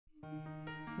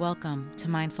Welcome to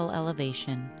Mindful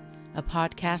Elevation, a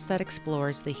podcast that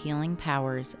explores the healing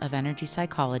powers of energy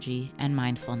psychology and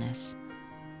mindfulness.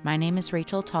 My name is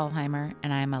Rachel Thalheimer,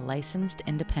 and I am a licensed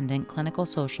independent clinical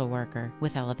social worker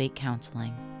with Elevate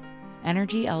Counseling.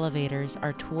 Energy elevators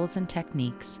are tools and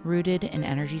techniques rooted in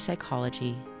energy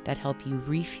psychology that help you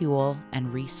refuel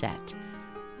and reset.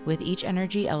 With each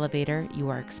energy elevator, you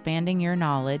are expanding your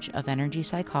knowledge of energy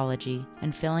psychology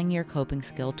and filling your coping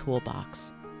skill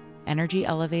toolbox. Energy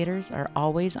elevators are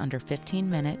always under 15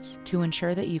 minutes to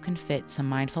ensure that you can fit some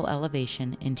mindful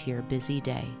elevation into your busy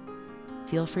day.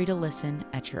 Feel free to listen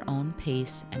at your own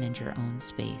pace and in your own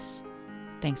space.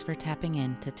 Thanks for tapping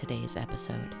in to today's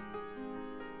episode.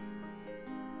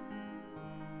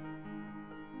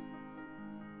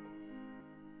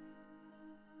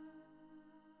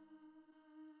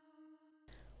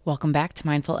 Welcome back to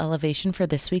Mindful Elevation for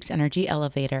this week's Energy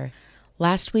Elevator.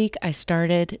 Last week, I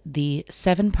started the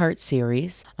 7-part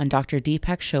series on Dr.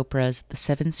 Deepak Chopra's The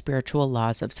 7 Spiritual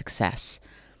Laws of Success.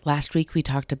 Last week, we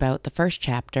talked about the first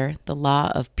chapter, the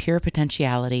Law of Pure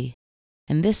Potentiality.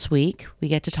 And this week, we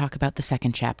get to talk about the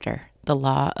second chapter, the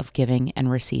Law of Giving and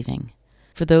Receiving.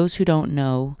 For those who don't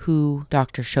know who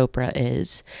Dr. Chopra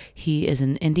is, he is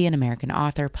an Indian American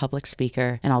author, public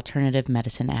speaker, and alternative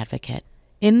medicine advocate.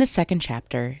 In the second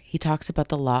chapter, he talks about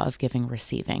the law of giving and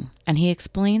receiving, and he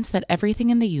explains that everything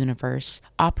in the universe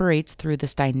operates through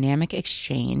this dynamic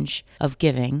exchange of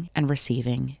giving and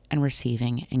receiving and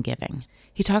receiving and giving.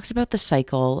 He talks about the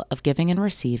cycle of giving and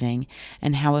receiving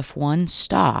and how if one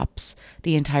stops,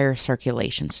 the entire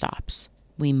circulation stops.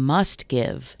 We must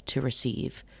give to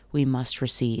receive. We must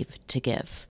receive to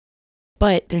give.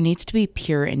 But there needs to be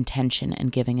pure intention in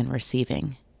giving and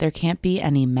receiving. There can't be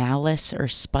any malice or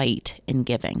spite in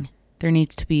giving. There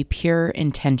needs to be pure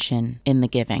intention in the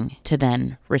giving to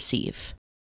then receive.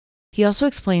 He also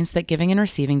explains that giving and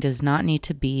receiving does not need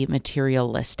to be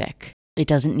materialistic. It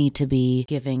doesn't need to be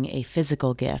giving a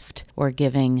physical gift or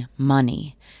giving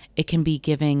money. It can be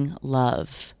giving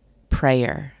love,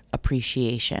 prayer,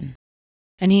 appreciation.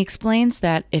 And he explains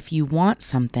that if you want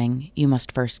something, you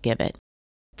must first give it.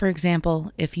 For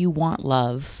example, if you want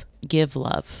love, give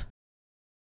love.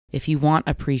 If you want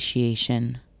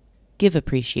appreciation, give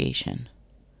appreciation.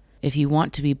 If you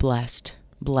want to be blessed,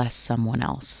 bless someone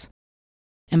else.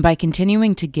 And by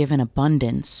continuing to give in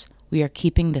abundance, we are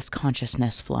keeping this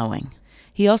consciousness flowing.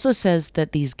 He also says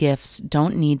that these gifts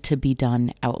don't need to be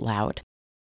done out loud.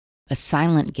 A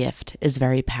silent gift is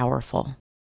very powerful.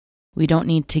 We don't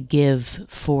need to give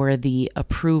for the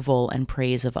approval and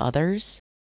praise of others,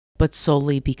 but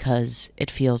solely because it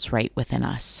feels right within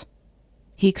us.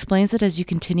 He explains that as you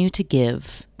continue to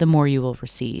give, the more you will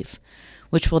receive,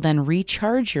 which will then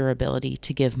recharge your ability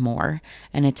to give more,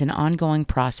 and it's an ongoing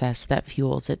process that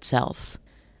fuels itself.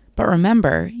 But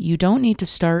remember, you don't need to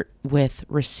start with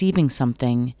receiving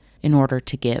something in order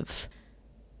to give.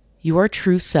 Your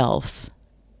true self,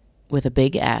 with a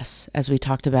big S, as we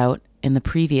talked about in the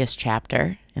previous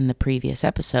chapter, in the previous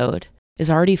episode,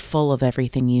 is already full of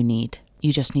everything you need.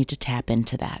 You just need to tap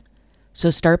into that. So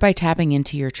start by tapping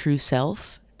into your true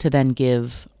self to then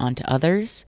give onto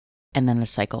others, and then the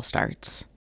cycle starts.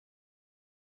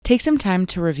 Take some time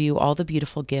to review all the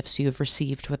beautiful gifts you have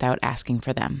received without asking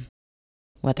for them,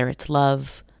 whether it's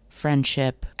love,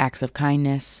 friendship, acts of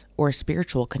kindness, or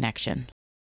spiritual connection.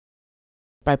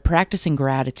 By practicing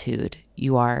gratitude,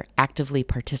 you are actively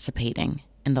participating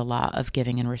in the law of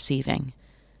giving and receiving,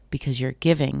 because you're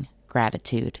giving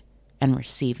gratitude and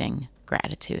receiving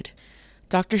gratitude.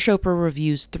 Dr. Chopra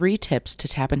reviews 3 tips to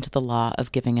tap into the law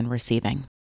of giving and receiving.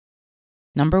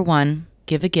 Number 1,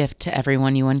 give a gift to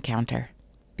everyone you encounter,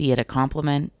 be it a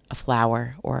compliment, a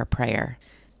flower, or a prayer.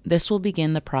 This will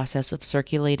begin the process of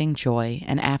circulating joy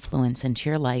and affluence into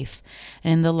your life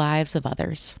and in the lives of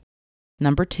others.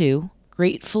 Number 2,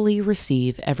 gratefully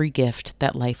receive every gift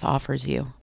that life offers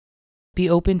you. Be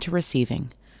open to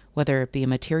receiving, whether it be a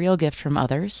material gift from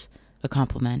others, a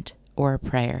compliment, or a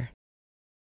prayer.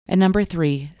 And number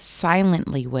 3,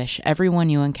 silently wish everyone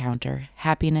you encounter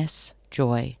happiness,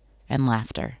 joy, and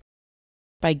laughter.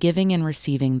 By giving and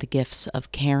receiving the gifts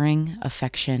of caring,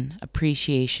 affection,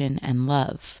 appreciation, and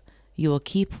love, you will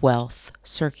keep wealth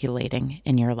circulating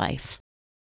in your life.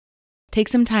 Take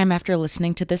some time after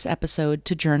listening to this episode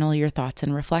to journal your thoughts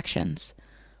and reflections.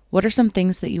 What are some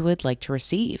things that you would like to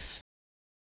receive?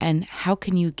 And how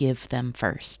can you give them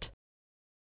first?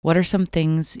 What are some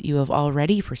things you have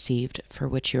already received for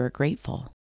which you are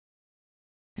grateful?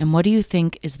 And what do you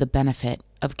think is the benefit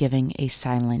of giving a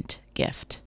silent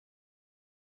gift?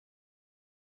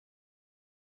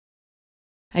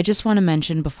 I just want to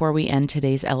mention before we end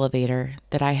today's elevator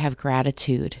that I have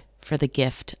gratitude for the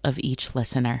gift of each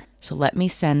listener. So let me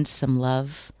send some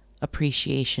love,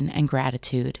 appreciation, and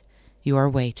gratitude your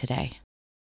way today.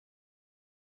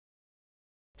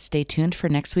 Stay tuned for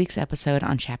next week's episode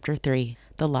on Chapter 3,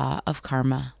 The Law of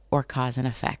Karma, or Cause and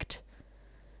Effect.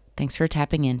 Thanks for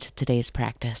tapping into today's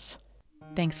practice.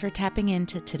 Thanks for tapping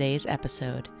into today's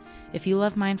episode. If you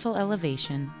love Mindful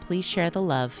Elevation, please share the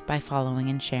love by following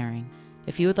and sharing.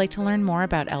 If you would like to learn more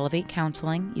about Elevate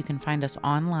Counseling, you can find us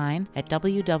online at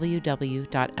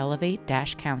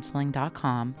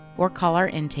www.elevate-counseling.com or call our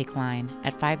intake line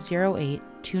at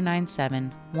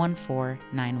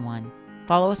 508-297-1491.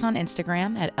 Follow us on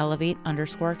Instagram at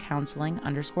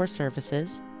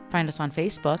elevate_counseling_services. Find us on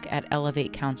Facebook at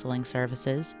Elevate Counseling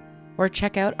Services, or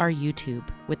check out our YouTube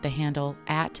with the handle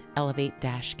at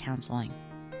Elevate-Counseling.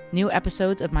 New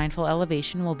episodes of Mindful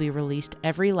Elevation will be released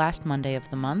every last Monday of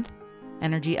the month.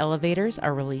 Energy Elevators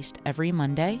are released every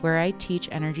Monday, where I teach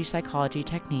energy psychology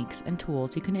techniques and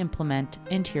tools you can implement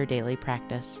into your daily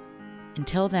practice.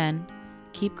 Until then,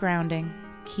 keep grounding,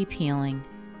 keep healing,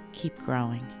 keep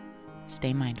growing.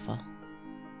 Stay mindful.